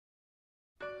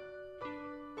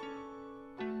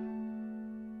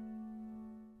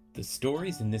The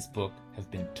stories in this book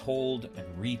have been told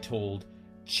and retold,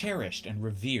 cherished and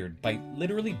revered by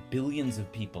literally billions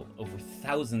of people over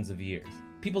thousands of years.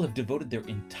 People have devoted their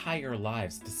entire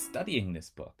lives to studying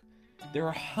this book. There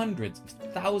are hundreds of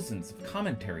thousands of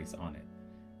commentaries on it,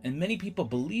 and many people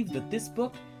believe that this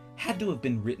book had to have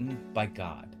been written by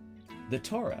God. The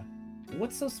Torah.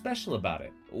 What's so special about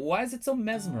it? Why is it so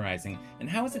mesmerizing, and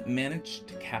how has it managed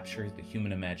to capture the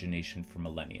human imagination for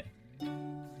millennia?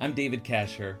 I'm David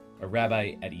Kasher, a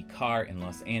rabbi at Ikar in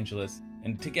Los Angeles,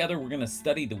 and together we're going to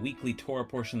study the weekly Torah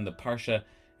portion of the Parsha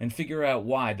and figure out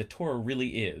why the Torah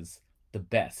really is the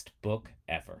best book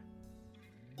ever.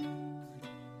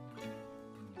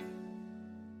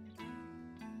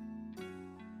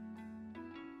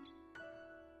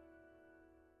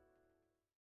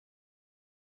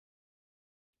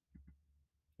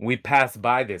 We pass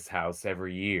by this house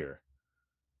every year.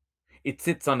 It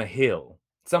sits on a hill,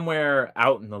 somewhere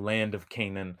out in the land of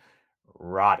Canaan,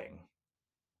 rotting.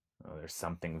 Oh, there's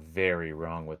something very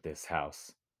wrong with this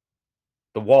house.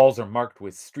 The walls are marked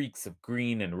with streaks of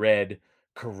green and red,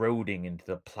 corroding into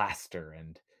the plaster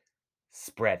and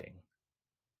spreading.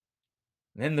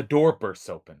 Then the door bursts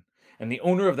open, and the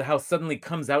owner of the house suddenly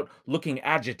comes out looking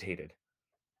agitated.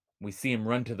 We see him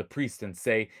run to the priest and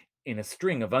say, in a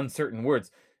string of uncertain words,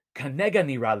 Kanega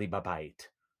nirali babait.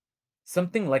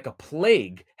 Something like a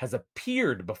plague has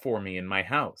appeared before me in my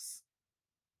house.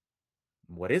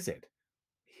 What is it?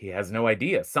 He has no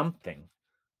idea. Something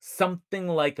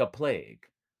like a plague.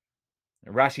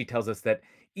 Rashi tells us that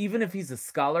even if he's a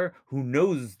scholar who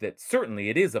knows that certainly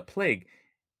it is a plague,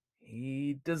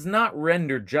 he does not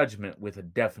render judgment with a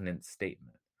definite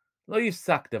statement. Lo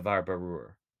yifsak davar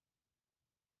barur.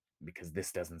 Because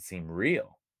this doesn't seem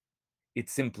real. It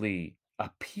simply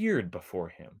appeared before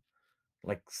him,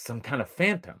 like some kind of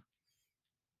phantom.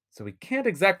 So he can't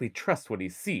exactly trust what he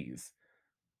sees.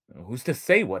 Who's to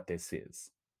say what this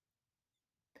is?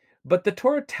 But the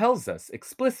Torah tells us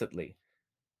explicitly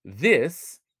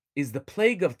this is the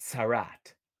plague of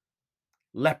tsarat,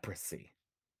 leprosy.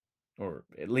 Or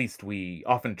at least we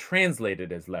often translate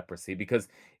it as leprosy because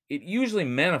it usually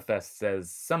manifests as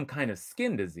some kind of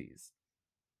skin disease.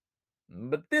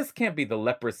 But this can't be the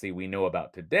leprosy we know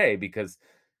about today because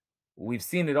we've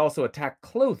seen it also attack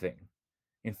clothing,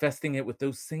 infesting it with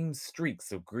those same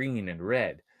streaks of green and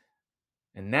red.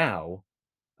 And now,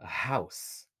 a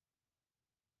house.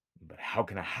 But how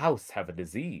can a house have a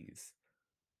disease?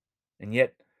 And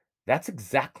yet, that's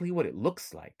exactly what it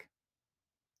looks like.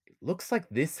 It looks like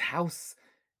this house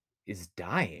is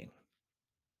dying.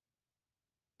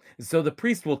 So the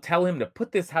priest will tell him to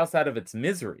put this house out of its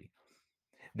misery.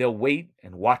 They'll wait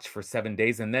and watch for 7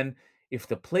 days, and then, if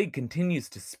the plague continues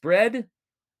to spread,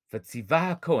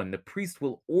 Vatzivah Kohen, the priest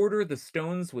will order the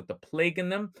stones with the plague in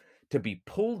them to be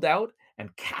pulled out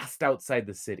and cast outside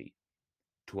the city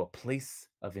to a place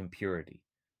of impurity,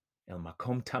 El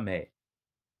Makom Tameh.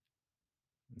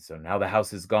 And so now the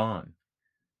house is gone.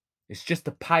 It's just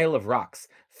a pile of rocks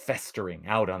festering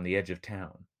out on the edge of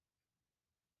town.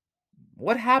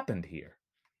 What happened here?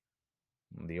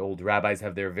 The old rabbis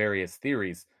have their various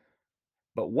theories,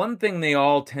 but one thing they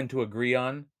all tend to agree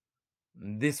on: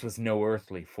 this was no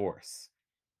earthly force.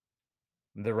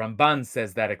 The Ramban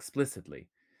says that explicitly.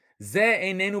 Ze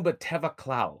einenu b'teva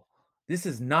klal. This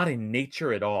is not in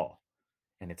nature at all,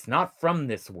 and it's not from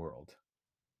this world.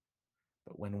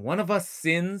 But when one of us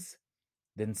sins,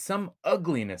 then some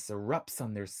ugliness erupts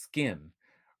on their skin,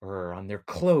 or on their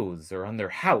clothes, or on their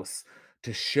house,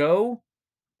 to show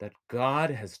that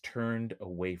God has turned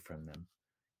away from them.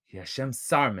 Hashem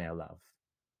sar me'alav.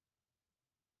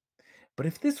 But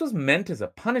if this was meant as a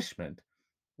punishment,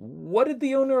 what did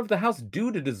the owner of the house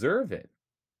do to deserve it?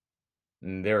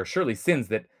 There are surely sins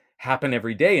that happen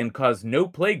every day and cause no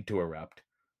plague to erupt.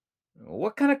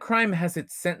 What kind of crime has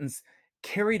its sentence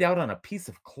carried out on a piece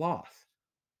of cloth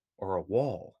or a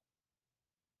wall?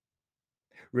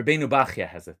 Rabbeinu Bachya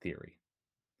has a theory.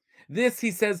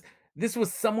 He says, this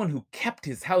was someone who kept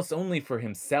his house only for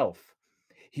himself.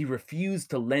 He refused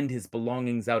to lend his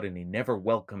belongings out and he never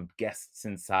welcomed guests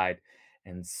inside.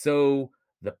 And so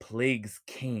the plagues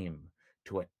came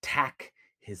to attack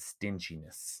his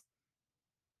stinginess.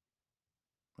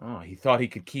 Oh, he thought he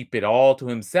could keep it all to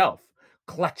himself,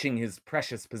 clutching his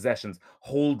precious possessions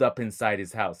holed up inside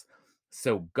his house.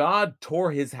 So God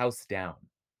tore his house down,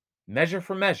 measure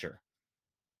for measure.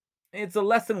 It's a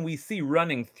lesson we see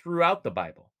running throughout the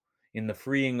Bible. In the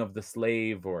freeing of the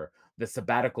slave or the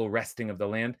sabbatical resting of the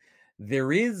land,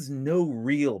 there is no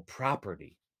real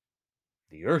property.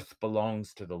 The earth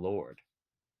belongs to the Lord.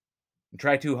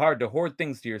 Try too hard to hoard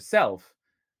things to yourself,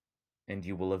 and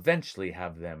you will eventually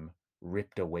have them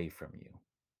ripped away from you.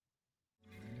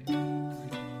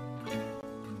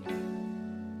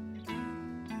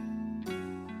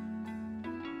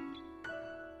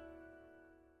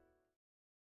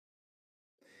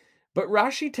 But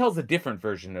Rashi tells a different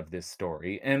version of this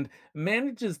story and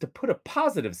manages to put a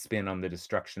positive spin on the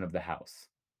destruction of the house.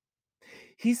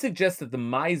 He suggests that the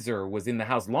miser was in the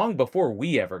house long before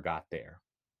we ever got there.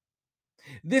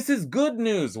 This is good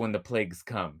news when the plagues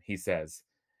come, he says,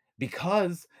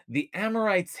 because the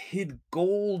Amorites hid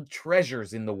gold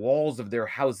treasures in the walls of their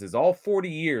houses all 40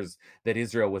 years that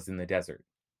Israel was in the desert.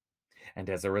 And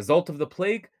as a result of the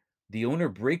plague, the owner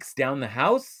breaks down the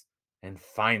house and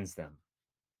finds them.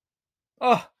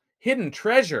 Oh, hidden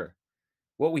treasure!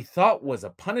 What we thought was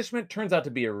a punishment turns out to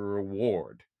be a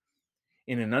reward.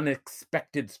 In an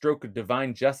unexpected stroke of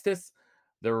divine justice,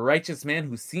 the righteous man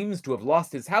who seems to have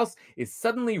lost his house is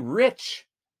suddenly rich.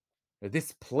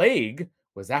 This plague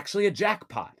was actually a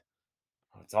jackpot.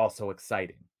 Oh, it's all so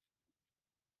exciting.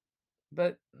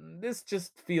 But this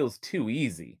just feels too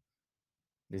easy.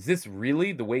 Is this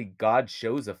really the way God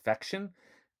shows affection?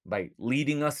 By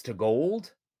leading us to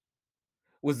gold?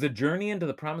 Was the journey into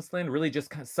the promised land really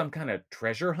just some kind of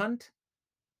treasure hunt?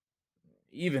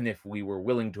 Even if we were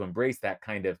willing to embrace that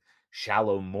kind of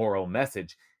shallow moral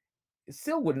message, it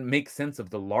still wouldn't make sense of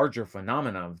the larger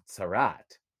phenomena of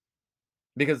Tzaraat.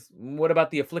 Because what about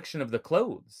the affliction of the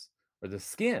clothes or the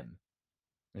skin?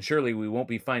 And surely we won't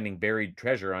be finding buried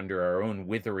treasure under our own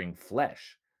withering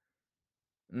flesh.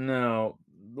 No,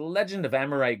 the legend of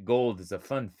Amorite gold is a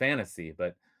fun fantasy,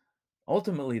 but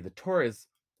ultimately the Torah is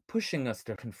pushing us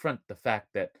to confront the fact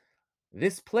that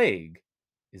this plague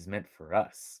is meant for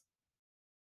us.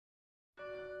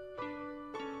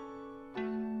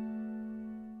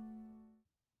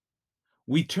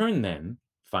 We turn then,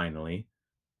 finally,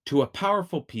 to a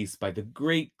powerful piece by the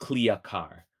great Kli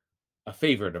Yakar, a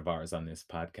favorite of ours on this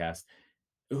podcast,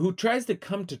 who tries to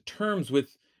come to terms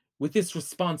with this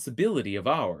responsibility of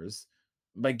ours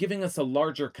by giving us a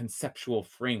larger conceptual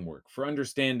framework for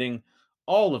understanding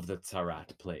all of the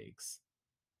Tzarat plagues.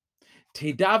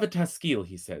 Tedav Taskil,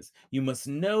 he says, you must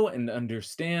know and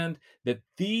understand that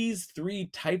these three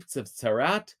types of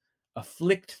Tzarat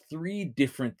afflict three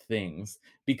different things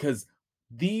because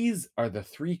these are the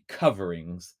three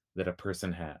coverings that a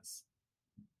person has.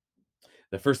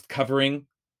 The first covering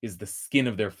is the skin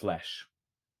of their flesh.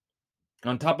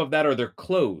 On top of that are their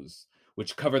clothes,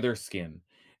 which cover their skin.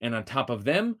 And on top of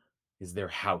them is their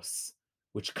house,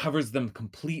 which covers them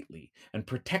completely and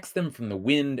protects them from the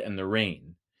wind and the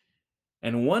rain.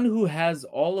 And one who has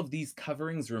all of these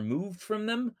coverings removed from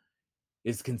them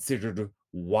is considered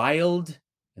wild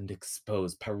and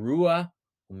exposed. Parua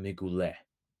umigule.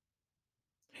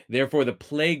 Therefore, the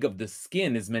plague of the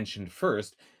skin is mentioned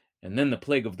first, and then the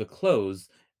plague of the clothes,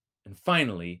 and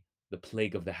finally, the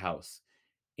plague of the house,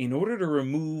 in order to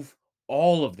remove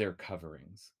all of their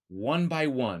coverings, one by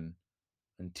one,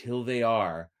 until they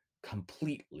are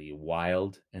completely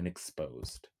wild and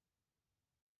exposed.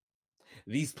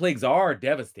 These plagues are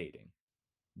devastating,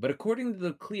 but according to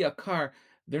the Kli Yakar,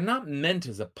 they're not meant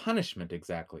as a punishment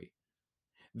exactly.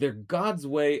 They're God's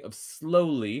way of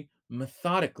slowly,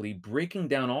 methodically breaking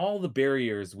down all the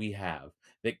barriers we have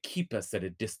that keep us at a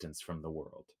distance from the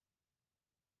world.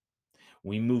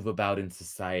 We move about in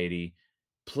society,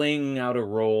 playing out a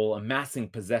role, amassing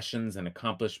possessions and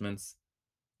accomplishments.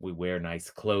 We wear nice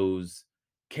clothes,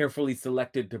 carefully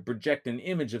selected to project an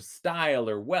image of style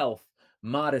or wealth,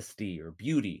 modesty or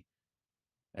beauty,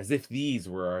 as if these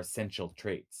were our essential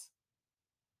traits.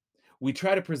 We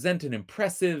try to present an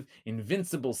impressive,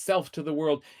 invincible self to the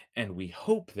world, and we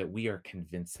hope that we are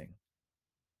convincing.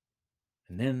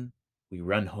 And then we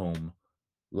run home,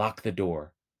 lock the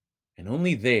door, and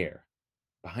only there,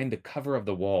 behind the cover of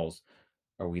the walls,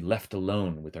 are we left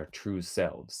alone with our true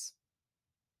selves.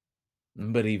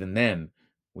 But even then,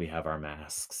 we have our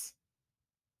masks.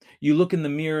 You look in the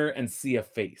mirror and see a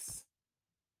face.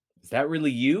 Is that really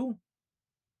you?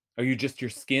 Are you just your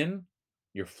skin,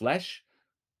 your flesh?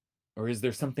 Or is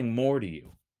there something more to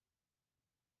you?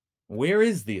 Where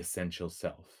is the essential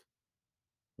self?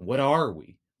 What are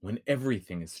we when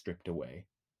everything is stripped away?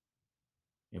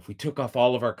 If we took off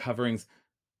all of our coverings,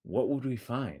 what would we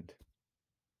find?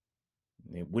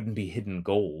 It wouldn't be hidden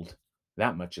gold.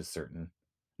 That much is certain.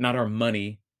 Not our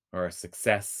money or our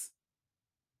success,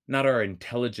 not our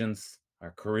intelligence,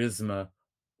 our charisma,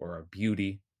 or our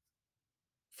beauty.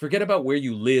 Forget about where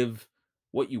you live,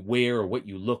 what you wear, or what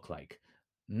you look like.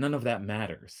 None of that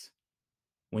matters.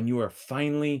 When you are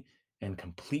finally and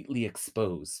completely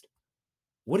exposed,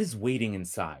 what is waiting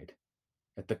inside,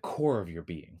 at the core of your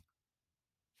being?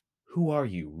 Who are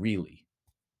you really?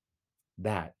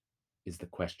 That is the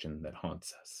question that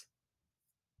haunts us.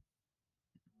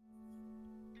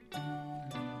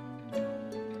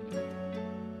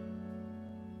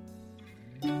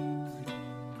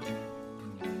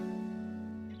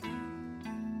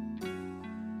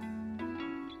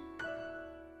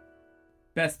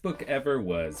 Best Book Ever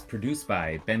was produced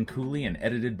by Ben Cooley and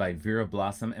edited by Vera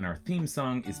Blossom, and our theme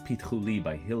song is Pitchouli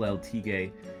by Hillel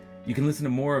Tigay. You can listen to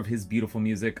more of his beautiful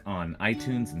music on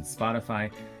iTunes and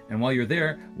Spotify, and while you're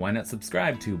there, why not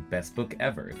subscribe to Best Book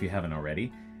Ever if you haven't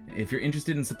already? If you're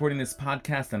interested in supporting this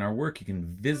podcast and our work, you can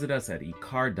visit us at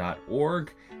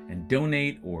ikar.org and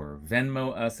donate or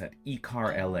Venmo us at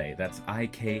IKARLA. That's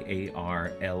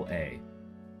IKARLA.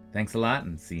 Thanks a lot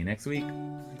and see you next week.